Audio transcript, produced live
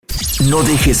No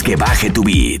dejes que baje tu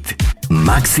beat.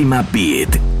 Máxima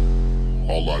Beat.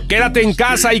 Quédate en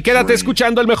casa y quédate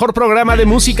escuchando el mejor programa de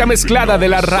música mezclada de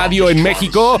la radio en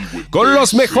México con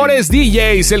los mejores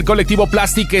DJs. El colectivo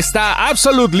Plastic está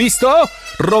abbsolut listo,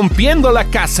 rompiendo la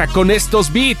casa con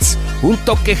estos beats. Un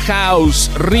toque house,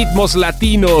 ritmos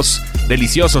latinos,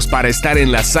 deliciosos para estar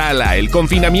en la sala. El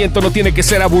confinamiento no tiene que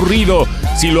ser aburrido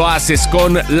si lo haces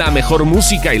con la mejor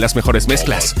música y las mejores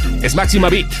mezclas. Es Máxima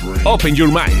Beat. Open your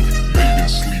mind.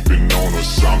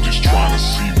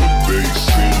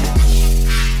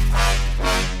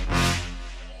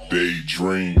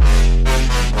 Daydream,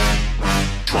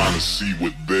 trying to see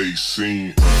what they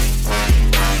seen. All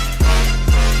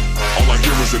I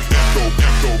hear is an echo,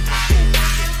 echo.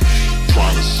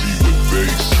 Trying to see what they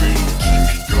seen. Keep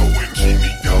me going, keep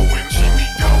me going, keep me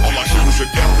going. All I hear is an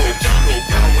echo, echo.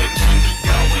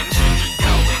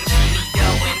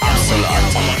 Abbsolut,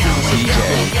 DJ.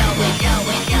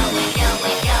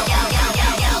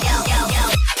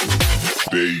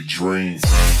 Daydream.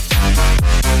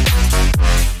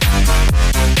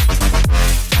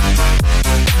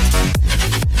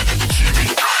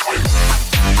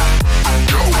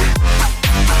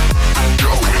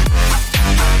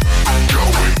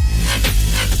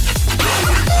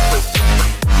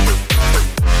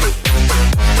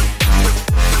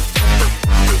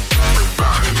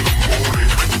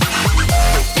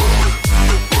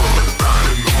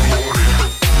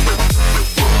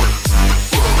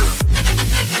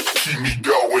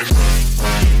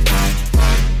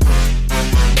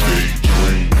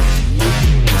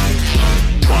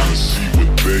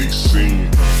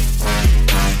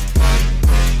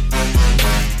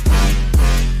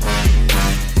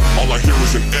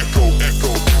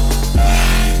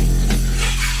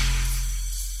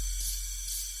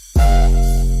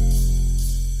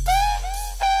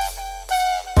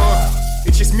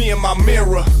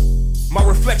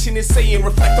 Is saying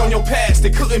reflect on your past,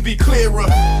 it couldn't be clearer.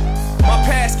 My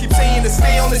past keeps saying to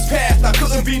stay on this path, I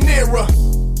couldn't be nearer.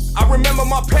 I remember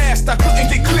my past, I couldn't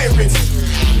get clearance.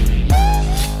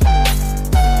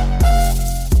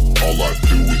 All I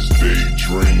do is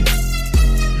daydream.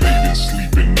 They've been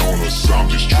sleeping on us, I'm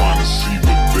just trying to see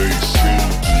what they see.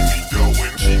 Keep me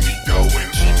going, keep me going,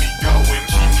 keep me going,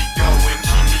 keep me going,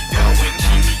 keep me going,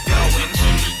 keep me going,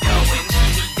 keep me going, keep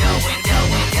me going,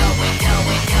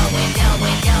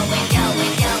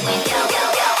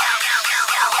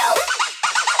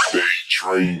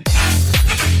 daydream.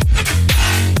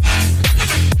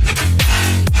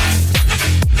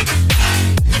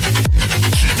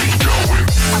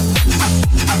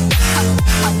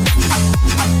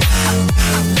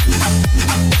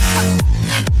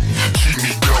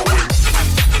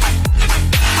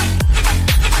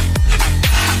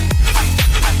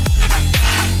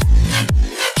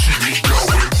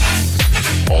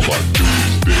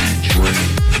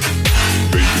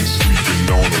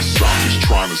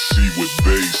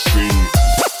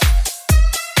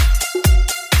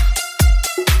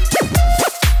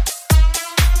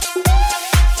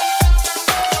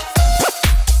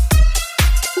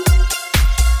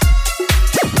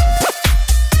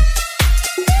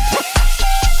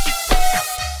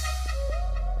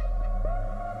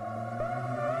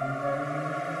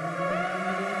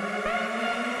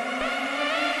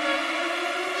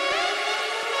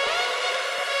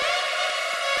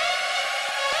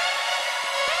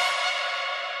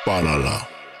 Banala.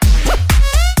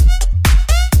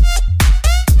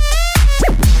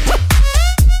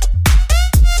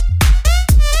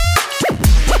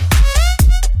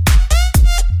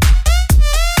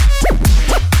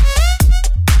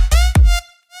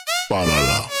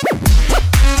 Banala.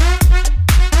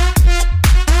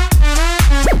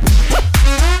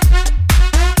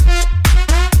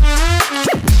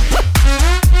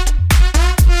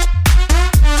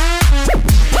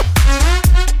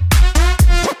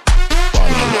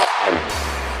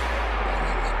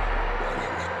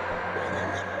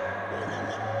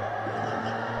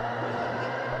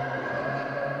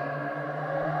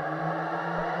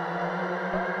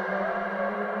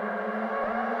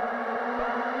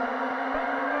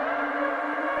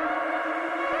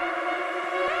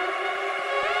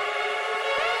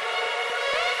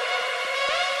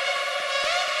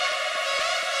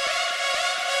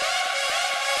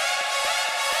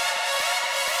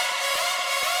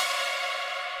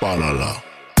 Banala.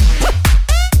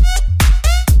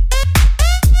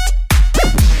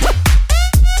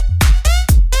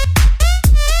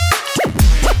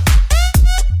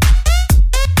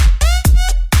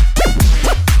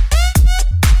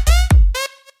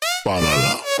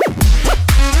 Banala.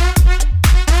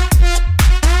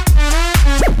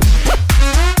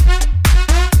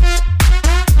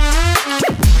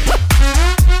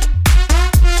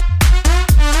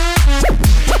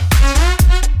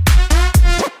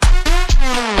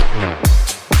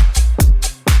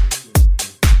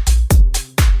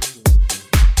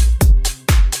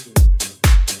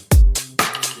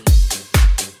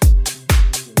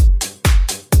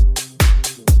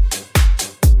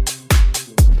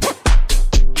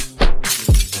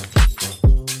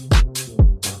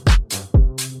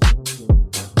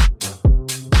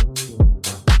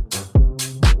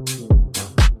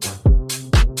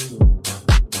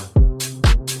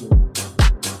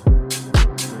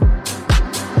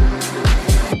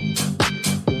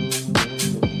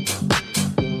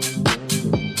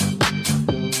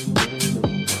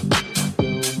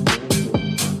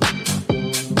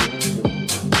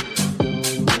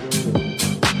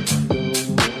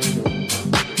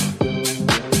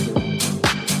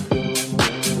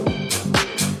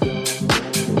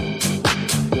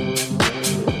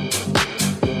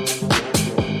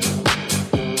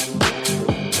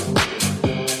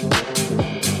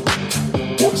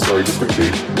 break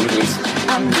expectations. We're just,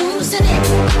 I'm losing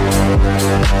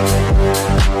it.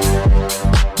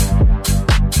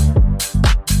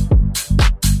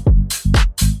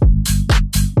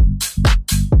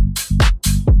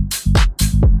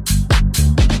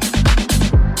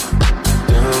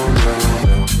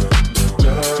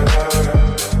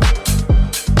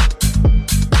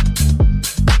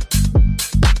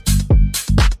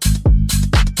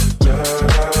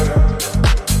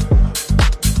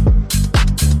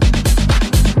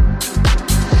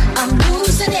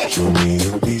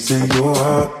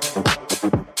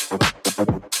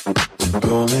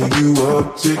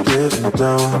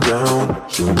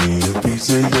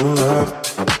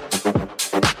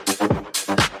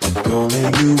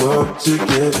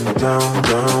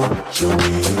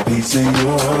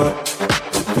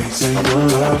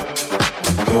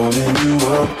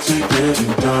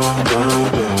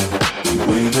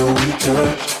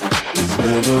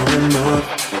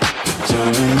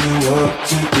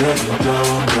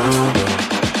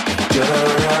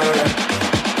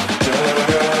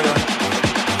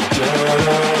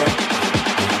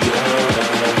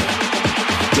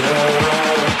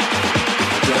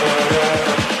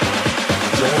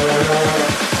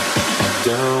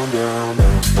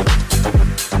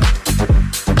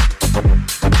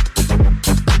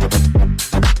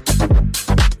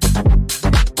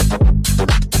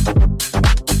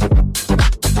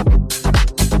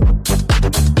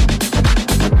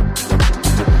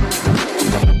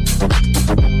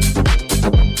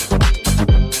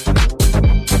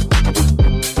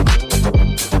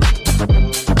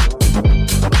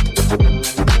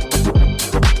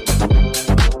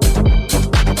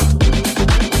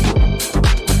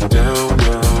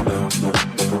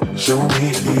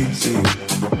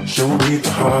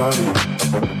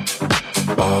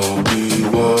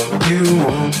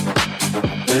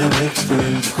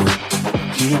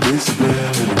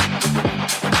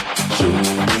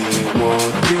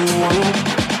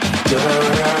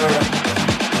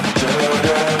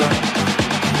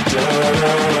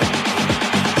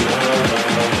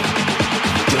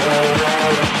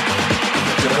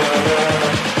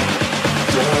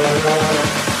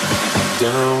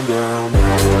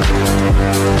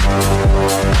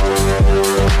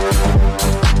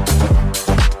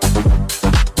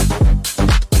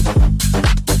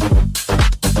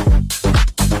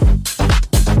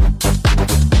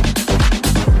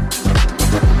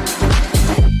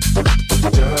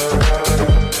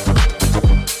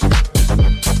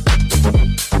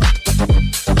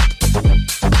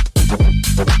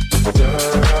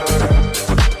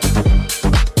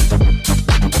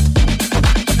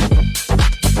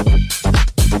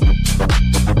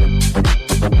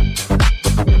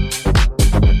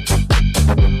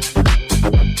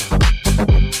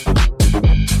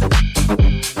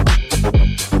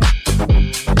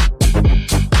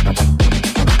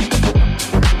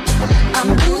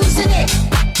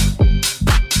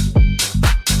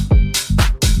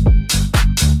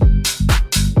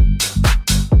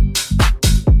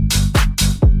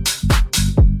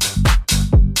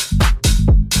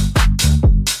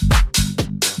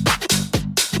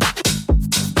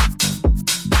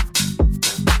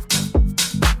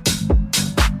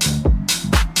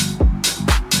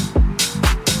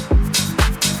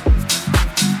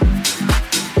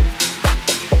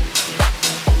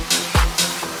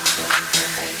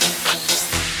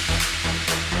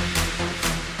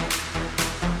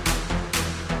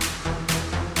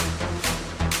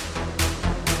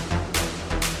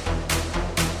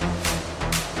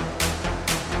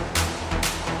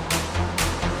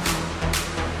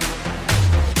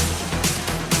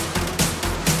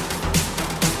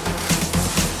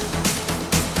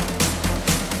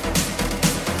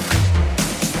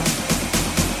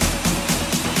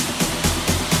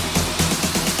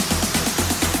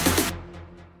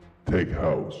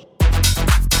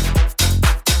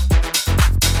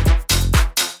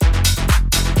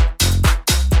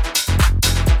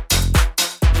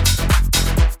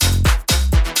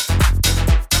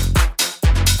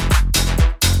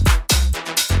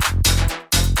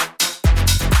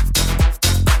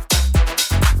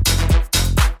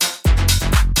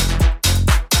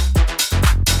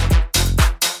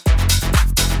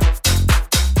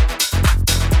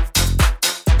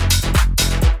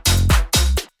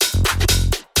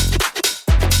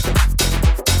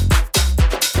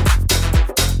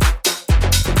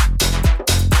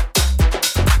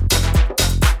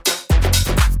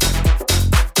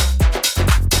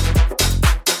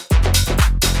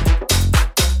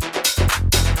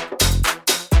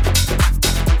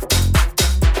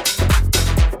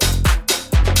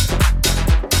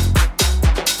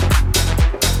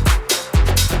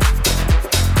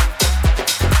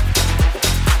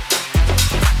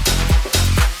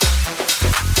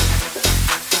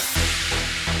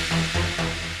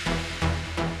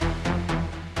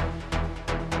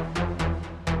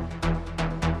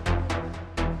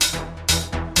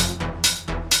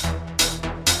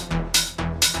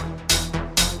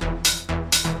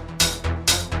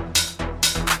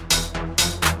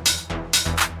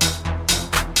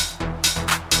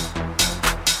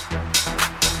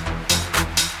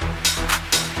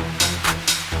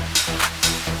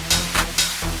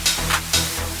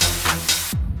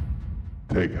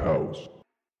 Tech House.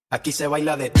 Aquí se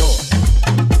baila de todo.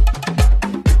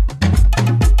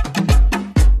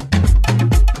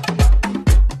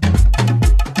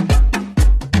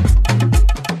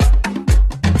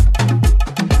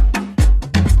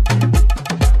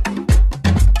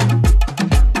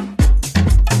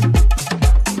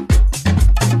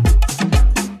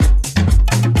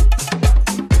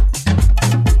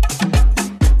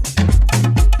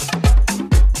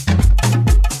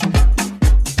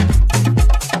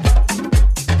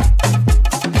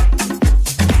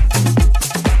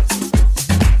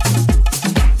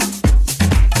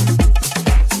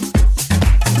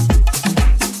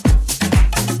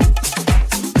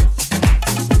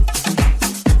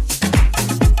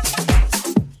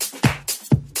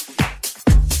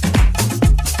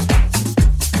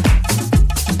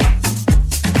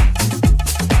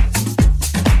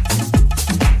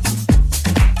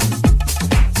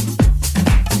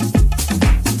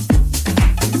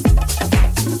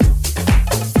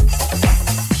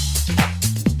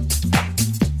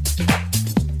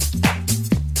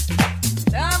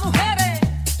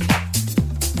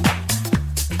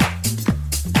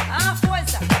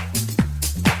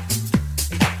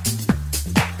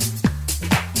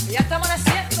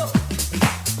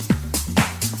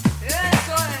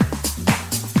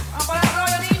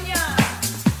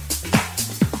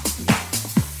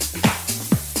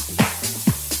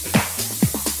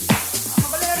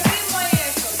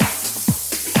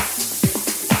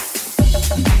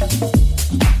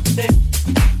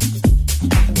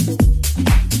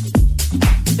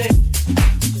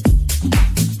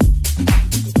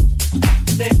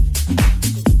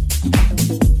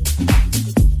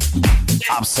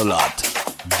 Abbsolut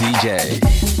DJ.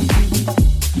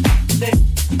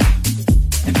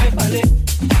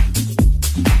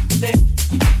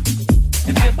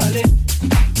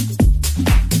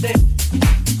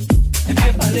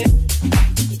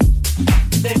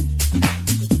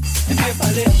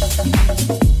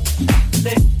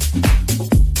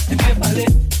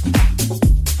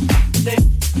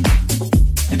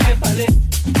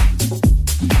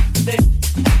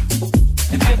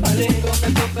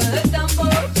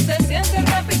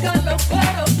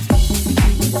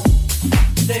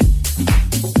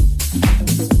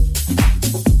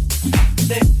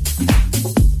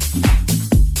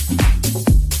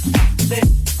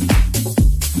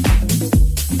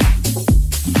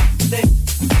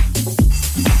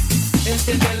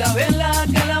 Enciende la vela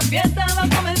que la fiesta va a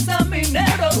comenzar, mi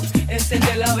negro.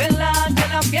 Enciende la vela que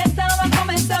la fiesta va a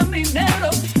comenzar, mi negro.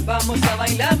 Vamos a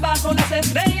bailar bajo las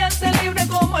estrellas, ser libre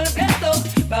como el viento.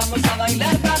 Vamos a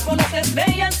bailar bajo las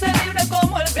estrellas, ser libre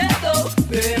como el viento.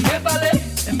 Empépale,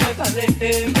 empépale,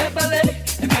 empépale,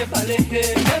 empépale,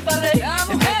 empépale. Ya,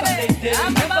 mujeres,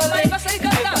 dame mamá y vas a ir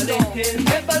cantando.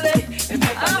 Empépale,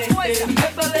 empépale,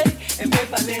 empépale,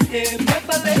 empépale,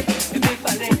 empépale,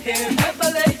 empépale,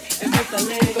 empépale.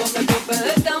 Con el golpe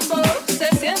del tambor se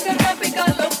siente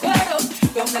repicar los cueros.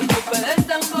 Con el golpe del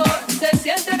tambor se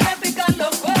siente repicar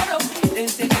los cueros.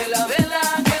 Enciende la vela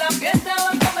que la fiesta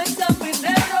va a comenzar, mi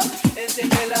negro.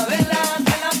 Enciende la vela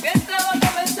que la fiesta va a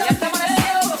comenzar, mi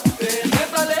negro.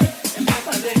 Empépale,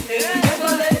 empépale,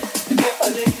 empépale,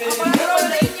 empépale, empépale,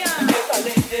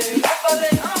 empépale, empépale.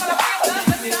 Vamos a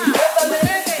la fiesta,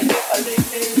 empépale,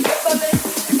 empépale,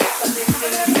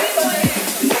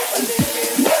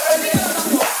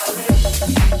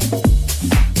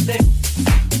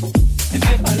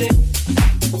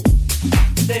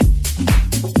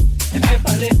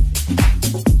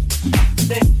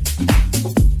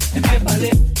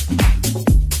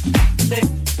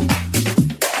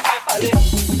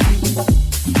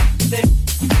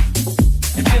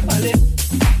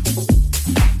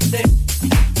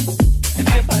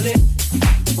 empépale,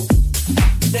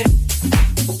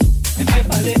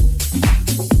 empépale.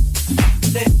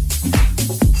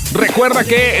 Recuerda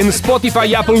que en Spotify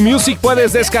y Apple Music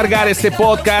puedes descargar este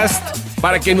podcast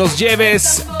para que nos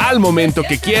lleves al momento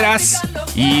que quieras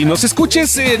y nos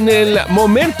escuches en el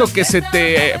momento que se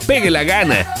te pegue la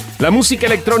gana. La música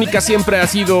electrónica siempre ha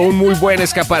sido un muy buen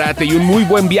escaparate y un muy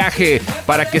buen viaje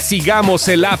para que sigamos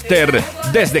el after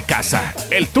desde casa.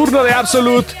 El turno de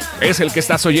Abbsolut es el que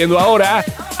estás oyendo ahora.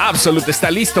 Abbsolut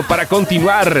está listo para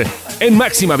continuar en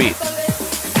Máxima Beat.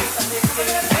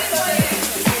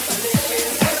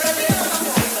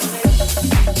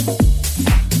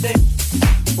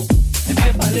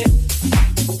 Empépale.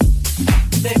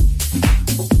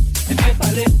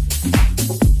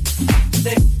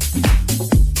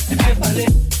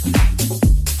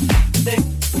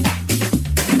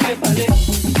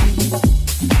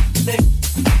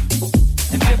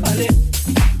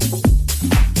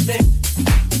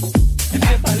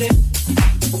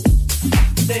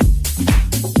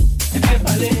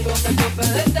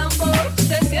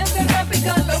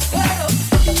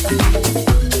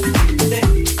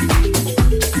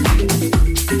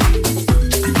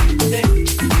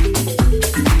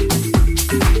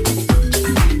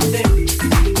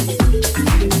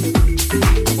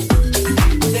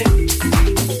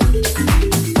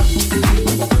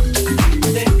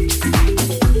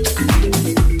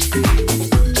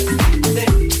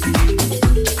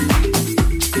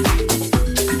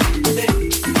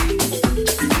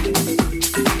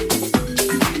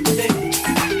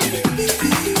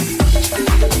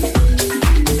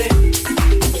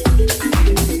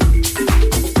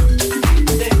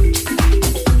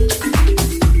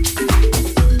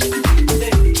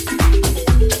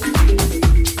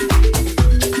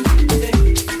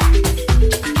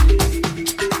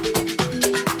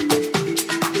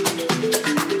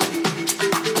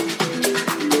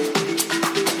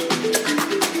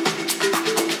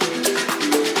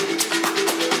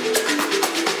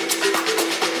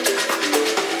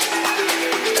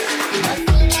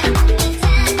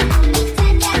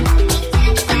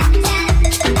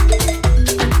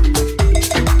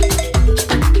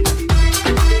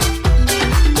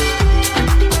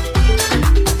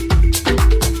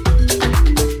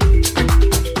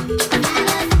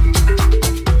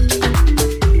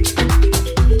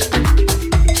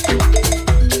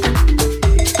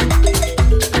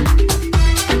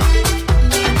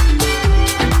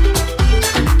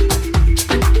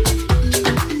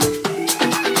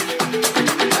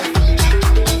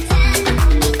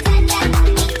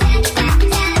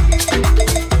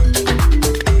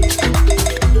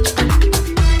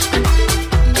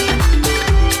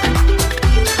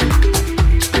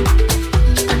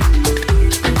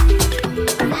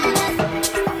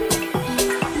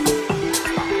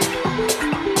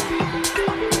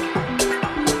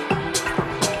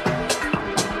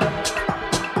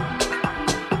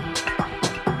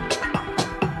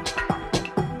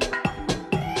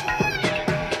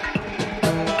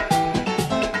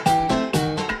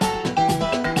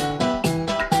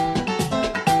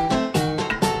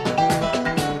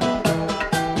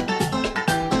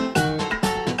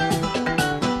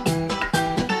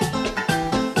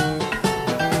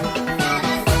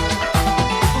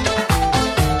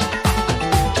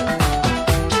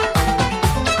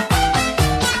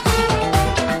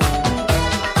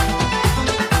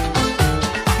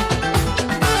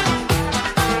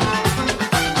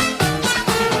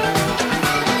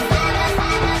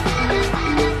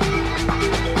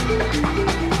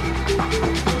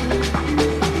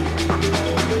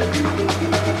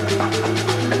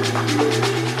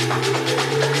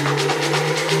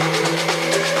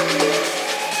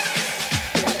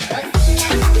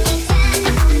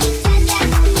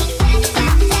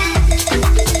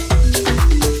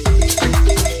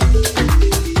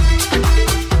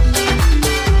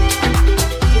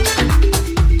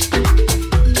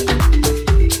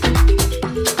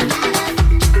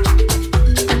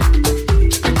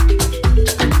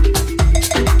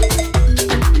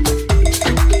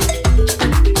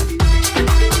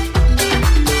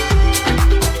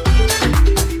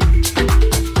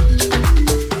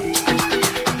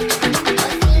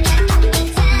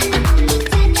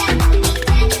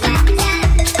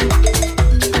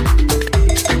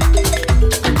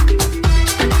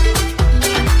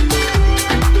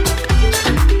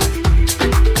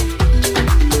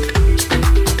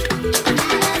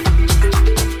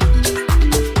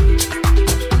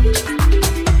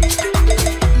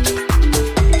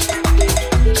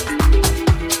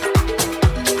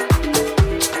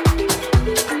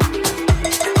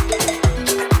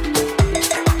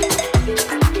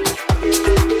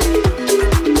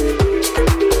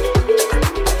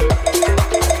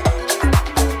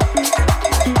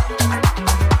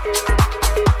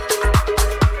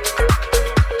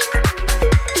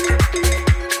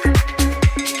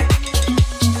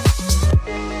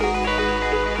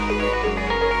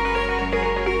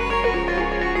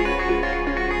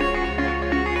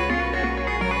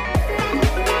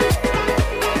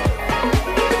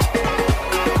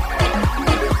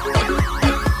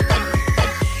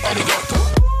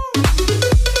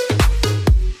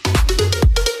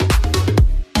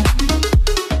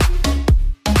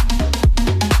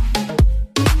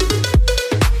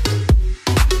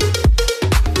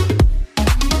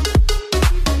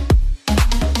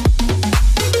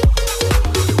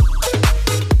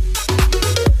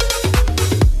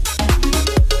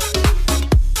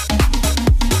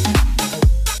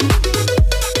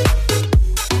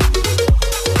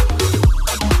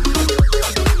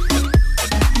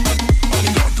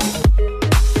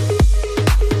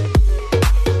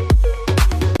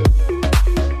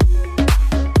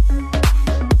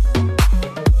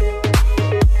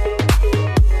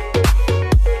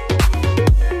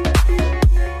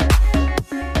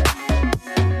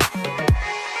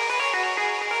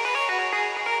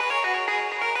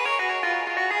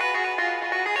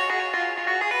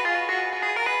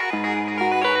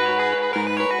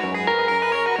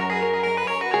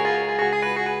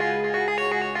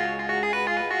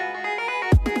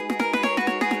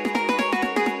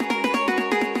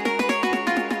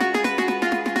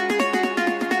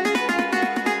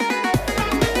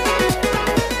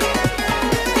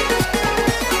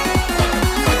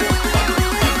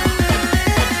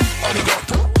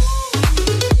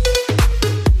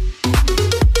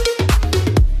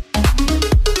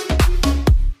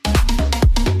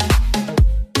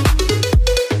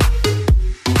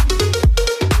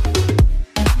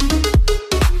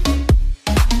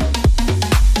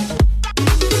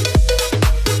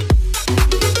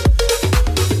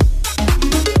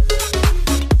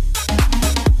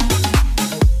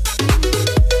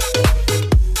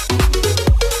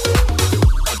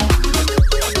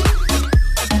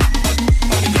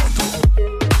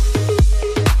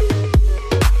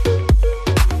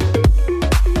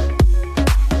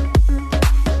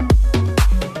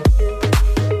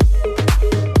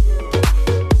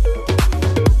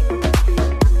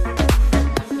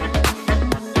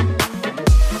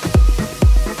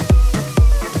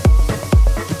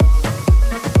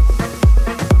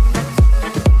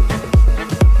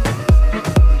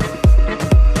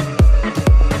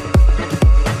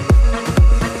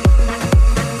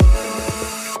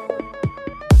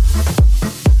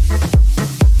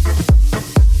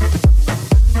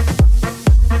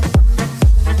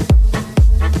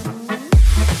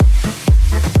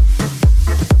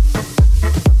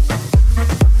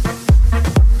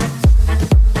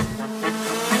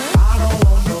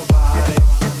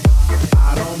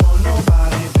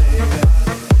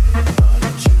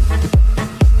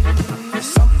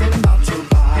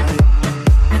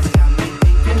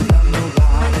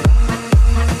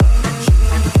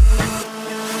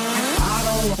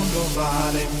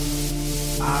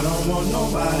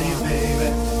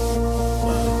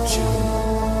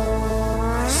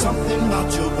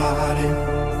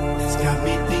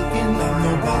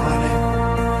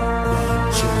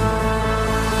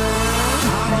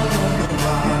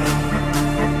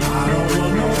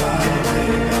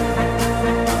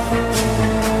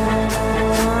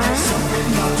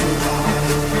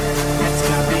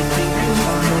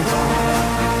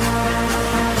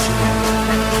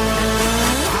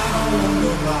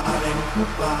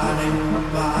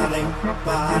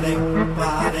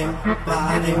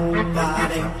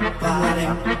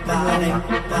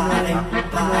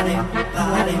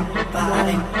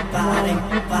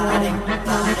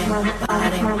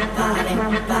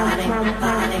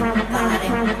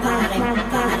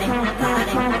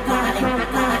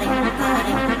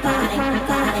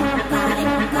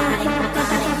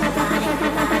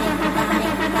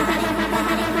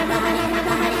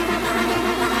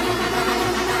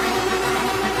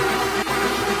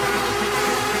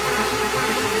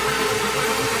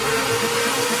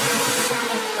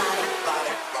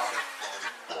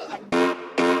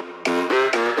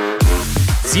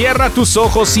 Cierra tus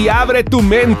ojos y abre tu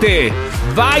mente.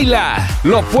 Baila.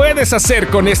 Lo puedes hacer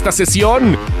con esta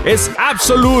sesión. Es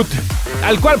Absolut,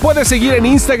 al cual puedes seguir en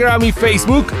Instagram y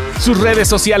Facebook. Sus redes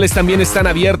sociales también están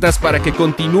abiertas para que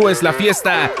continúes la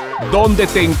fiesta donde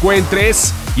te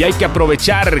encuentres. Y hay que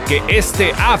aprovechar que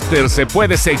este after se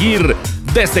puede seguir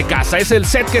desde casa. Es el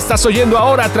set que estás oyendo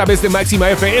ahora a través de Máxima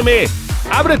FM.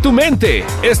 Abre tu mente.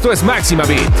 Esto es Máxima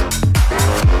Beat.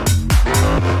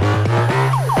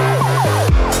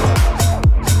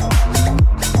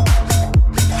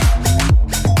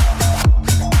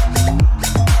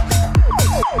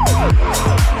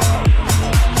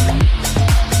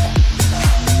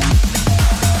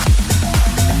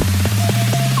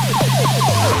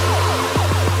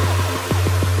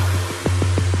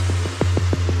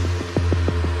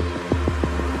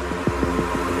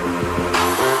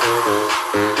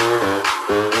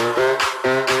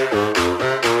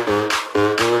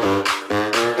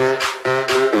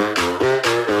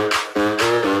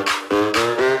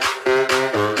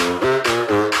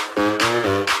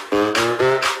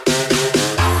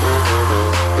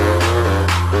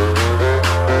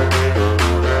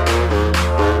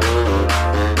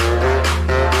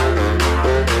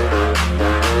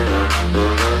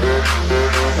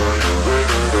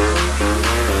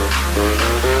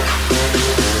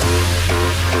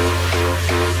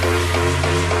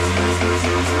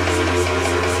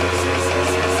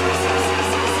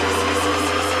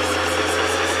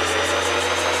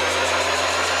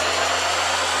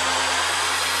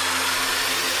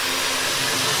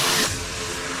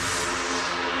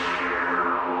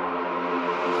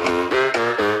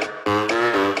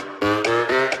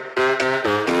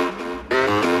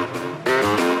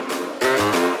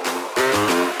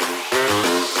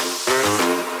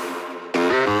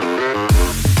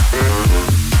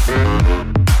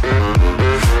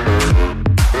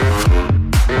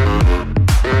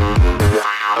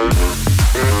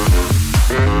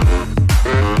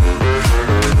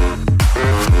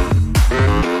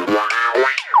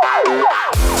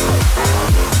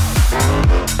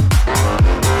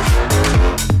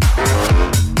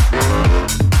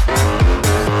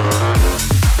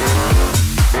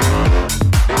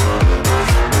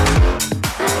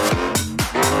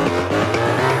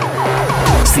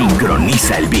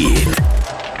 Mixa el beat.